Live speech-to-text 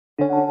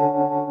Feels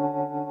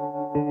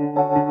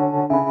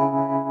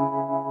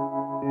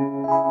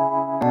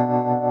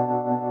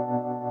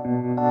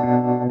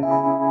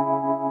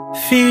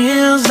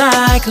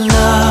like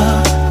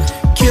love,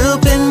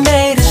 Cupid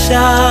made a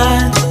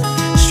shot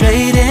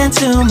straight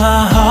into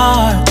my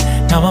heart.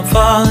 Now I'm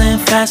falling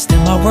fast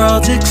and my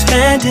world's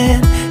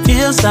expanding.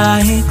 Feels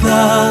like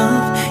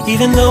love,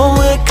 even though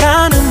we're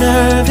kinda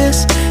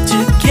nervous.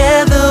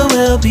 Together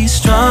we'll be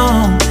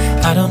strong.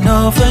 I don't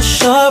know for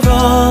sure,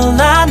 all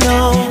I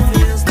know,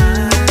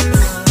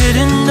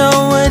 didn't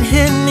know what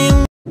hit me.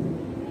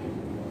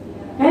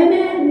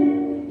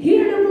 Amen.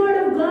 Hear the word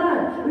of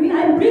God.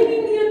 I'm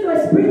bringing you to a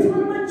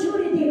spiritual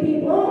maturity,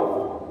 people.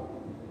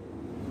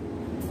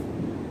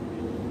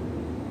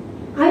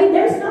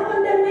 There's no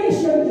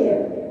condemnation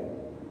here.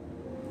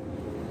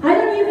 I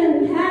don't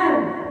even have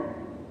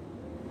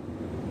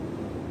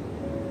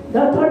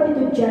the authority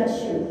to judge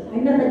you.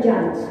 I'm not a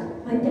judge.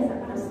 I'm just a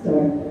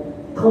pastor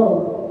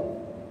called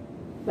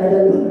by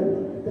the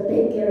Lord to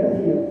take care of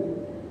you.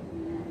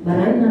 But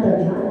I'm not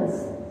a judge.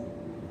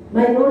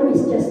 My role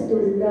is just to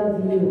love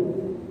you.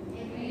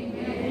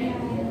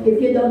 If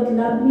you don't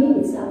love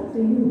me, it's up to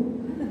you.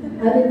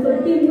 I will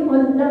continue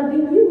on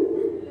loving you.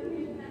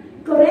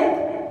 Correct?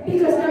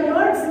 Because the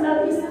Lord's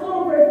love is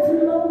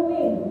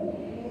overflowing.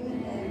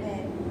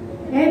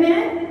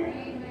 Amen?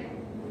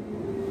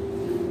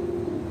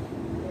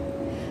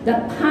 The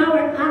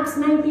power, Acts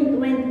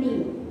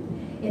 19:20,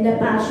 in the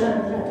Passion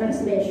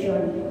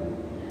Translation.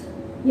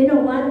 You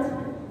know what?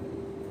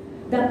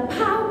 The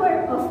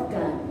power of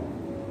God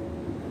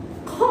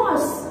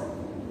caused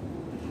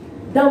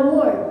the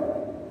word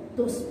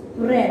to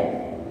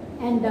spread,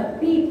 and the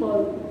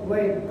people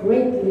were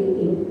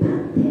greatly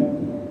impacted.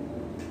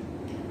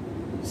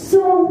 So,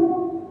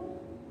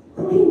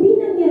 kung hindi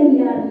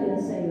nangyayari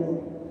yan sa'yo,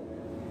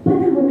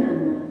 panahon na.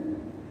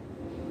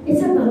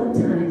 It's about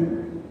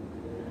time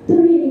to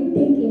really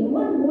think in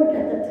one word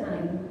at a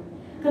time.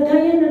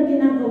 Kagaya ng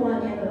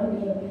ginagawa niya,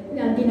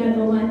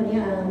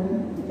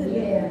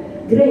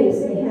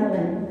 Grace ni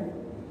Helen.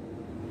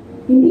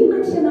 Hindi man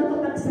siya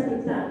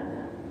makapagsalita.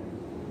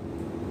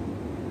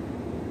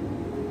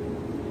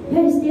 He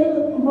is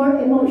still more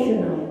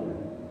emotional.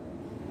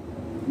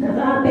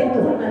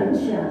 Naka-apekto ka rin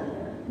siya.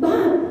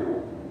 But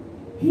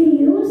he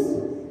used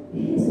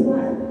his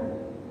what?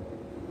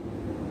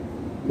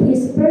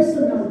 His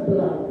personal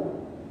blood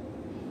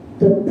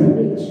to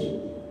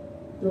preach,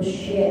 to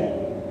share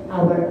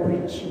our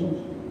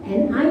preaching.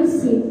 And I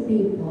see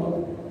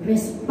people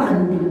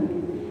responding.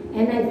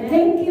 And I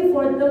thank you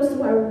for those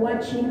who are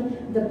watching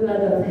the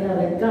blood of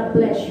Helen. God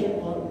bless you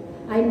all.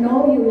 I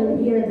know you will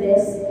hear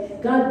this.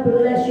 God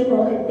bless you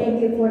all, and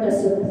thank you for the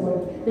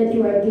support that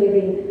you are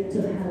giving to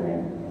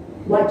Helen.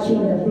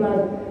 Watching the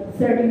blood.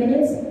 30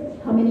 minutes?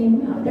 How many?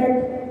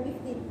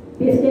 15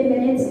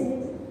 minutes?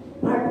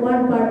 Part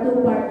 1, Part 2,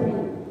 Part 3.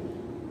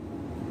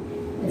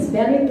 It's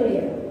very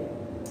clear.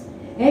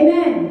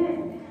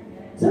 Amen.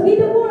 So be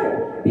the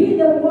word. Be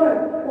the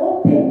word.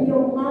 Open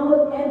your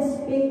mouth and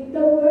speak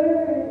the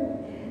word.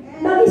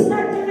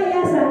 Mag-start ka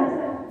kaya sa,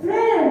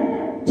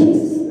 friend,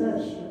 Jesus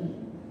loves you.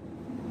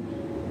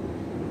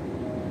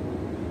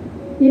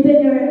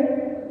 Even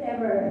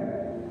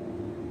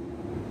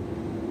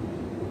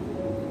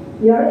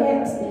your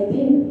ex,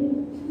 maybe,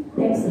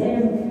 text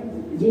him,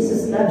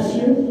 Jesus loves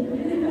you.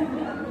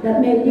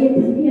 That may lead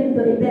him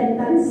to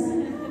repentance.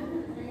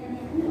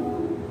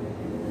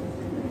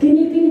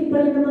 Kinikilig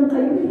pa rin naman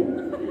kayo.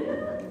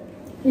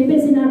 Even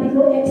sinabi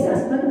ko,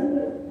 ex-husband,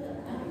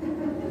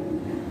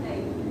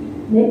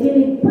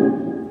 nakikilig pa.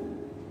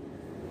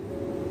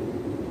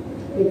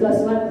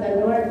 Because what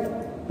the Lord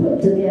put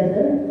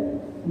together,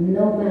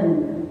 no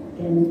man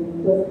can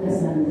put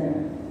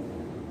asunder.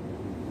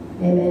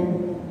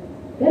 Amen.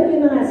 Pero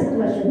yung mga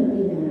sitwasyon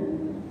hindi na.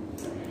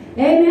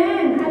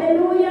 Amen.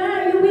 Hallelujah.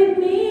 Are you with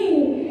me?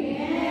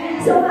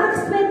 Amen. So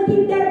Acts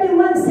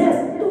 20:31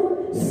 says,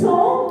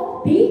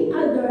 so be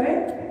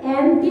alert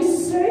and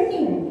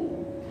discerning.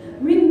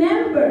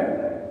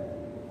 Remember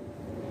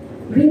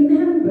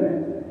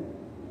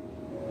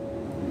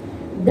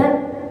that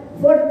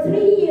for 3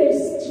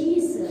 years,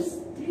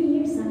 Jesus, 3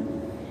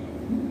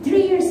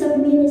 years of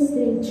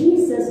ministry,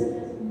 Jesus,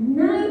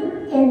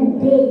 night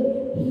and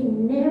day, he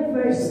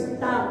never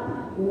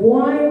stopped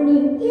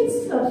warning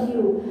each of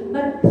you,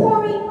 but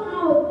pouring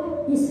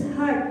out his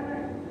heart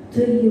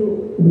to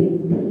you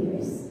with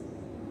tears.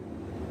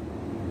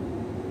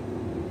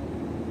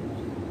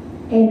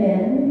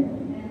 Amen.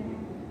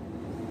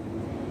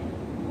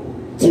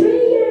 3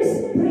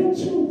 years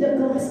preaching the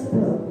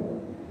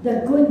gospel,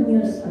 the good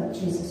news of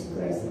Jesus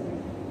Christ.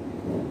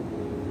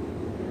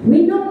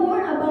 We know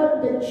more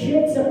about the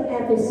church of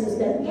Ephesus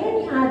than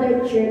any other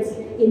church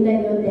in the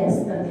New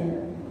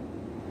Testament.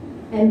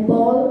 And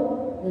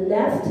Paul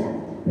left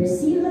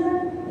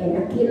Priscilla and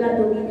Aquila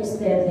to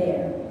minister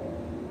there.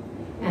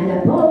 And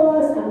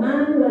Apollos, a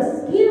man who was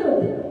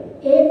skilled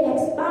in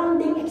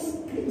expounding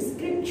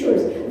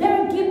scriptures.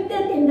 They're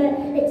gifted in the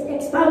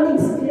expounding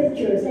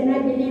scriptures. And I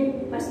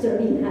believe Pastor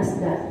Lynn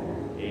has that.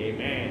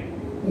 Amen.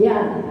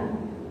 Yeah.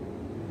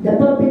 The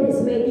pulpit is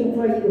is waiting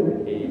for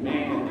you.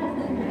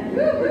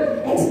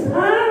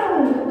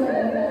 Expound the word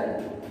of God.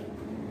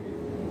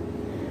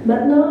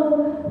 But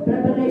no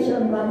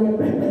preparation, but your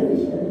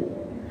preparation.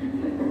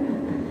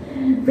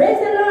 Praise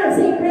the Lord.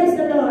 Say praise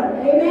the Lord.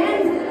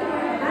 Amen.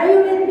 Are you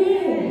with me?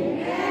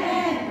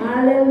 Amen.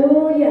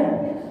 Hallelujah.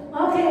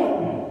 Okay.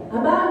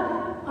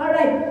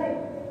 Alright.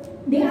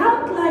 The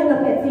outline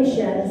of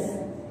Ephesians.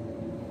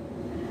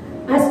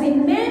 As with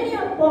many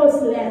of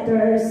Paul's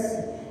letters,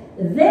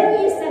 there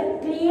is a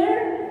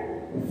clear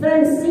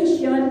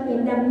transition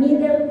in the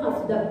middle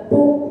of the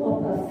book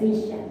of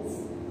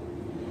Ephesians.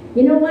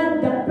 You know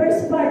what? The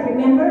first part,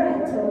 remember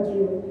I told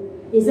you,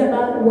 is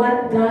about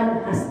what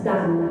God has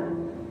done.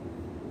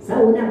 Sa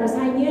unang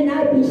basahin niyo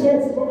na,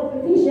 Ephesians, book of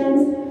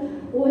Ephesians,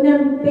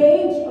 unang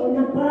page,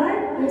 unang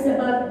part is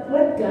about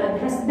what God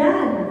has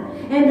done.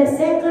 And the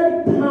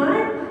second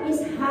part is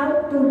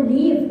how to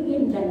live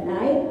in the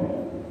life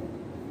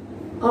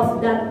of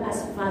that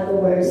as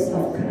followers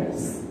of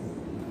Christ.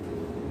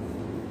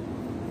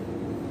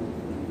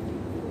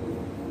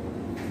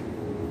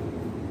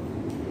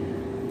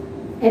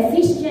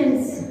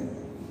 Ephesians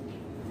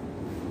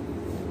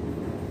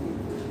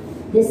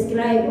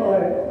describe or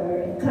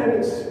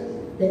encourage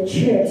the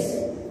church,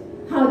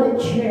 how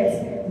the church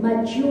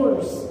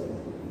matures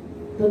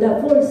to the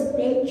full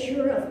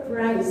stature of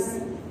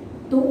Christ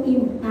to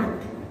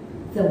impact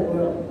the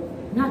world.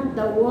 Not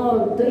the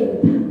world to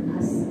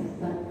impact us,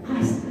 but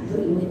us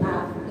to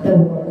impact the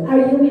world. Are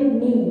you with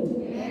me?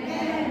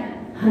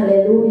 Amen.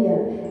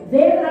 Hallelujah.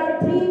 There are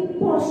three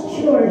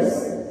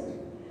postures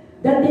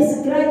that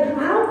describe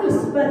how a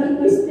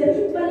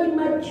spiritually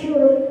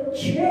mature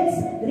church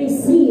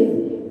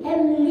receives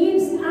and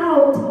lives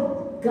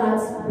out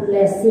God's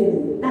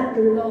blessing.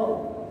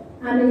 Tatlo.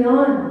 Ano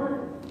yun?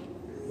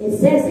 It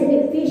says in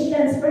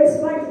Ephesians,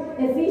 first part,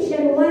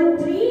 Ephesians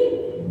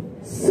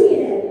 1:3,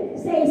 seated.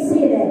 Say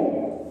seated.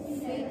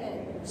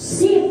 Seated.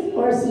 Sit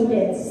or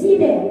seated.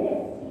 Seated.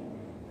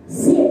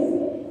 Sit.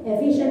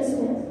 Ephesians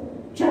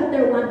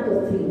chapter 1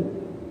 to 3.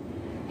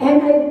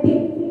 And I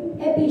picked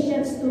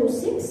Ephesians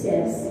 2:6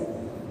 says,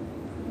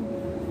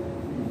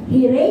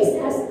 He raised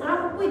us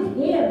up with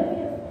Him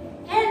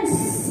and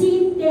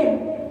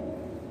seated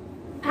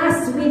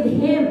us with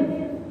Him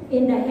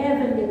in the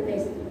heavenly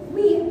place.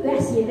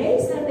 As He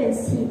raised up and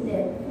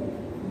seated,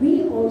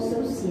 we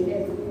also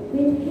seated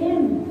with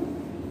Him.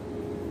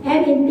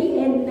 And in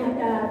the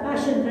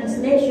Passion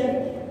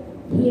Translation,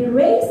 He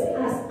raised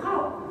us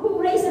up.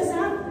 Who raised us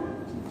up?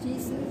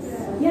 Jesus.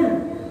 Yeah.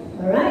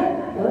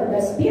 Alright?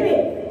 The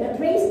Spirit that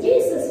raised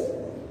Jesus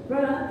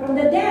from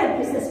the dead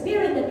is the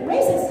Spirit that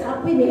raised us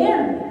up with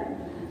Him.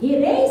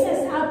 He raised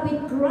us up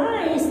with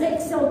Christ, the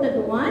exalted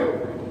one.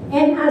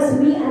 And as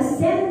we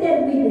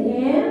ascended with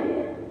Him,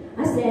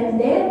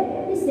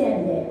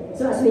 descended.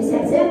 So as we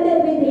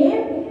ascended with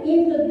Him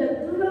into the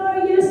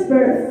glorious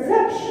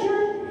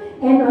perfection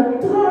and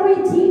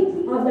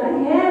authority of the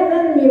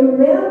heavenly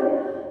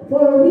realm,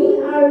 for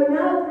we are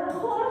now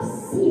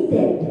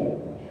co-seated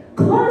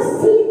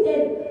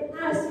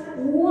as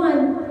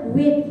one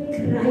with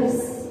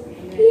Christ.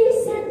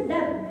 Isn't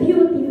that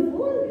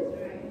beautiful?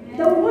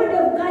 The Word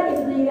of God, if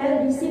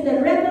you see the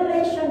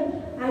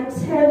revelation, I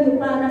tell you,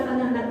 parang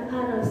ang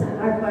nag-aral sa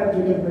Harvard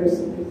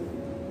University.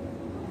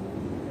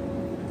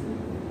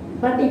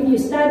 But if you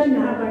study in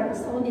Harvard,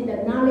 it's only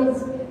the knowledge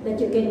that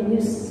you can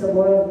use the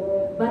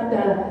world. But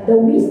the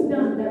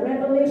wisdom, the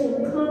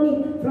revelation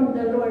coming from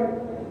the Lord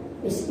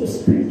is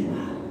spiritual.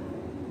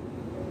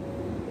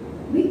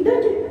 Don't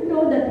you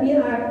know that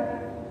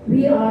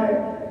we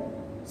are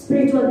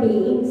spiritual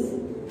beings?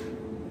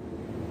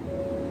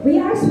 We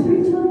are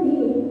spiritual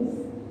beings.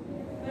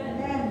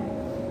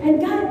 And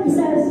God is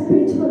a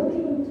spiritual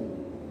being.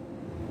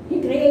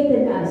 He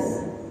created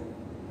us.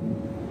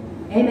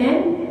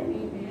 Amen?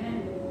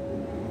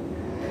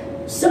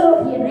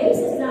 So He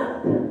raised us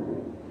up.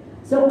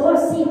 So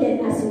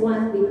co-seated as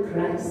one with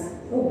Christ.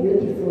 Oh,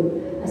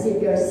 beautiful. As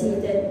if you're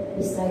seated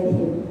beside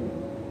Him.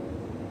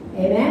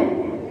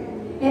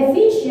 Amen?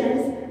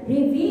 Ephesians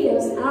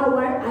reveals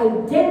our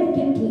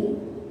identity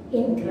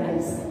in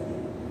Christ.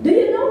 Do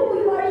you know who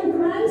you are in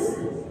Christ?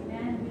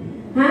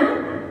 Huh?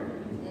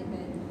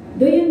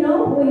 Do you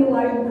know who you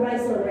are in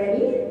Christ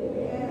already?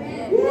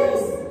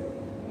 Yes.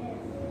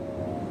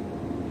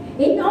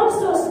 It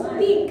also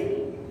speaks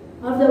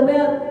of the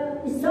wealth.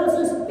 It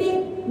also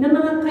speaks ng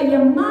mga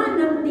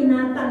kayamanang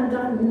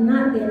tinatanggap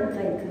natin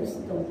kay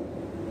Kristo.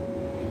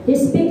 He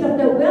speaks of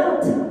the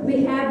wealth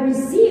we have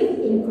received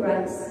in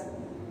Christ.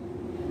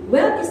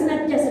 Wealth is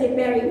not just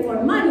preparing for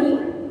money.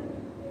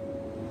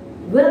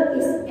 Wealth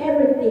is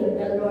everything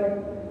the Lord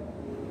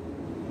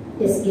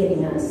is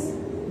giving us.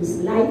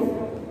 His life,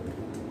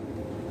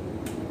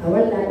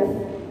 our life.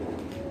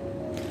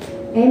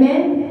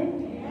 Amen?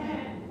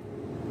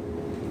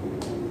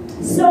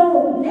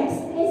 So,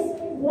 next is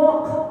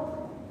walk.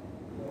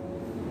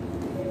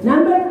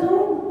 Number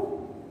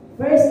 2,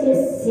 first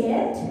is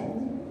sit,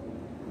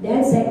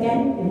 then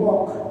second,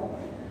 walk.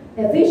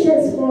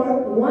 Ephesians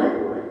 4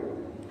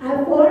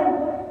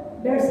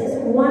 verses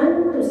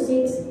 1 to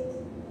 6,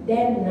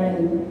 then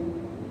 9.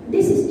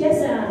 this is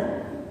just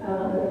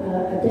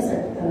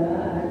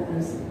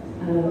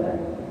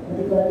what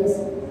do you call this?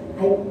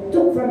 I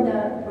took from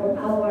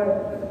our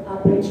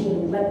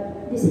preaching,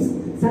 but this is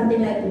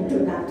something like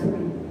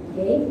introductory.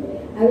 Okay,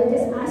 I will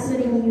just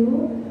ushering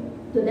you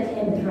to the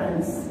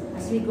entrance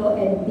as we go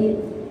and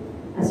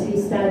as we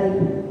study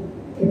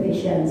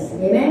Ephesians.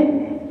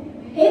 Amen.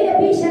 In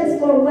Ephesians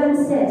 4:1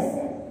 says,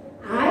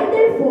 "I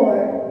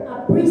therefore,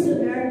 a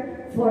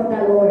prisoner for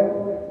the Lord,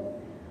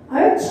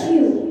 urge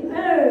you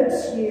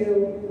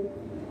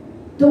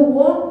to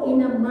walk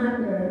in a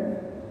manner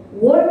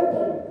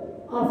worthy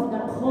of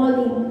the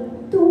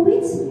calling to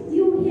which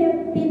you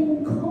have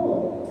been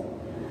called."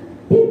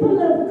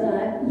 People of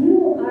God,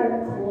 you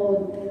are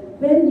called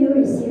when you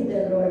receive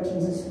the Lord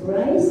Jesus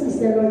Christ. It's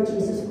the Lord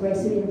Jesus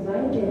Christ who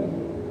invited you.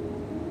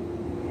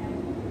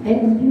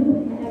 And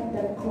you have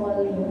the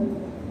calling.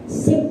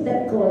 Seek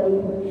that calling.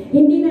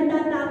 Hindi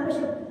natatapos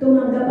yung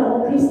tumanggap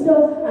ako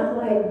Kristo, ako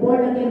ay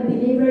born again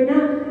believer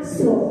na,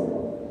 so,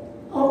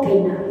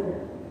 okay na.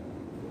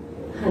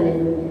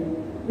 Hallelujah.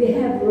 We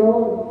have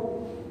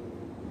role.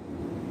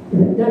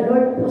 The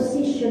Lord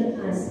positioned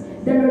us.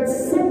 The Lord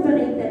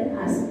separated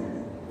us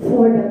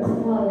for the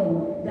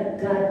calling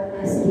that God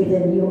has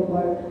given you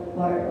or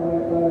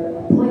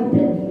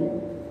appointed you.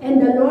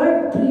 And the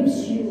Lord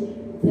gives you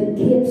the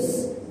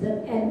gifts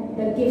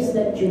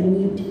that you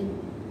need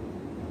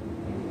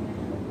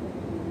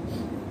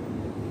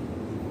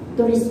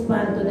to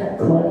respond to that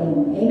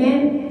calling.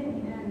 Amen?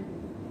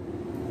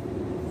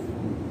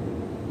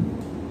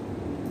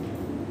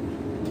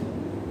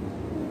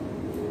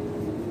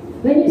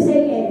 When you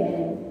say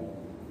amen,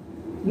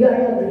 you are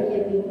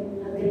agreeing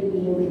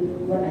with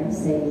what I'm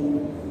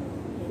saying.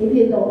 If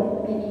you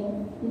don't,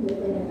 meaning you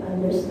don't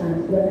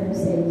understand what I'm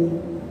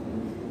saying.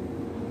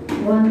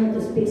 You want me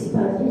to speak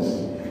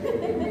Spanish?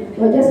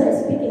 Or just I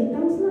speak in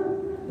tongues now?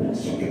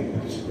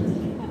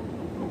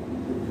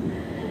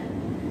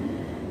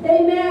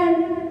 Amen.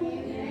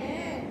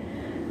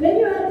 When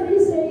you agree,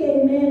 say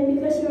amen,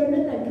 because you are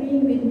not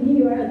agreeing with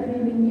me, you are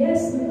agreeing with,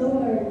 yes,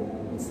 Lord,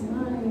 it's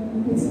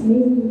mine, it's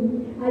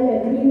me. I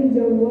agree with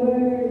your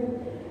word.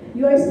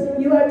 You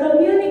are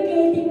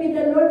communicating with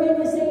the Lord when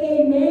you say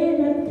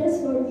amen, not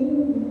just for me,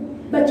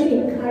 but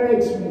you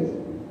encourage me.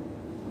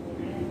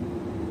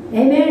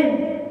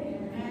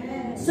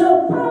 Amen.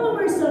 So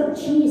followers of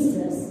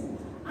Jesus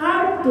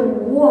are to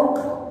walk.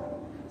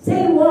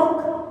 Say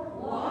walk.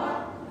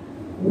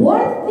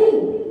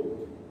 Worthy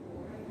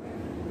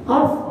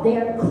of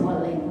their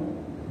calling.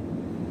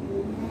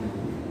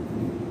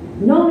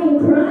 Knowing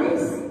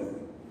Christ,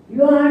 you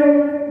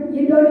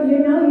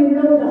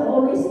know the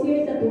Holy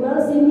Spirit that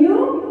dwells in you.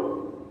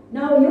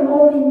 Now you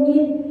only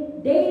need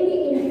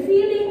daily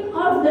infilling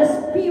of the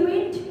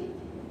Spirit,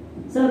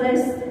 so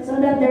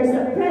that there's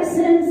a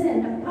presence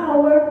and the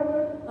power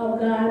of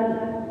God,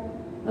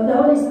 of the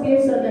Holy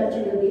Spirit, so that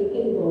you will be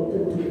able to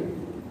do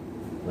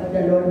what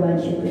the Lord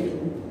wants you to do.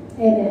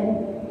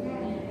 Amen.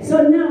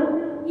 So now,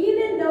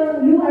 even though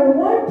you are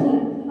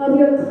worthy of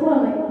your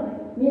calling,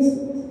 means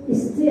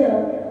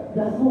still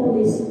the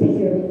Holy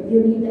Spirit. You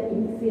need the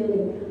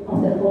infilling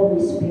of the Holy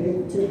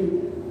Spirit to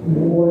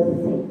be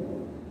worthy.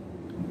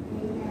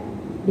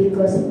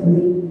 Because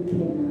we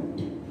cannot.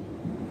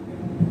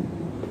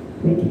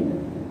 We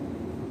cannot.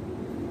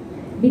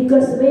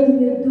 Because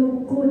when you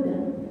do good,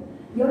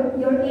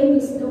 your aim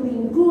is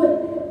doing good.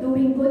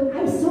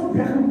 Ay,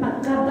 sobrang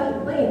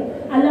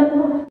pagkabait-bait. Alam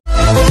mo,